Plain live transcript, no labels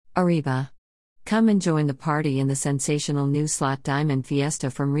Arriba. Come and join the party in the sensational new slot diamond Fiesta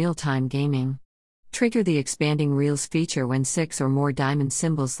from Real Time Gaming. Trigger the expanding reels feature when 6 or more diamond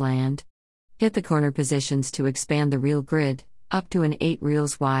symbols land. Hit the corner positions to expand the reel grid, up to an 8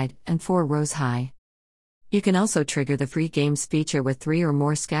 reels wide and 4 rows high. You can also trigger the free games feature with 3 or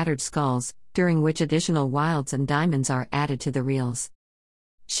more scattered skulls, during which additional wilds and diamonds are added to the reels.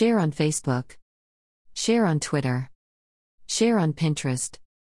 Share on Facebook. Share on Twitter. Share on Pinterest.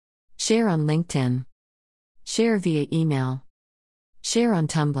 Share on LinkedIn. Share via email. Share on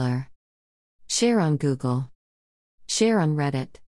Tumblr. Share on Google. Share on Reddit.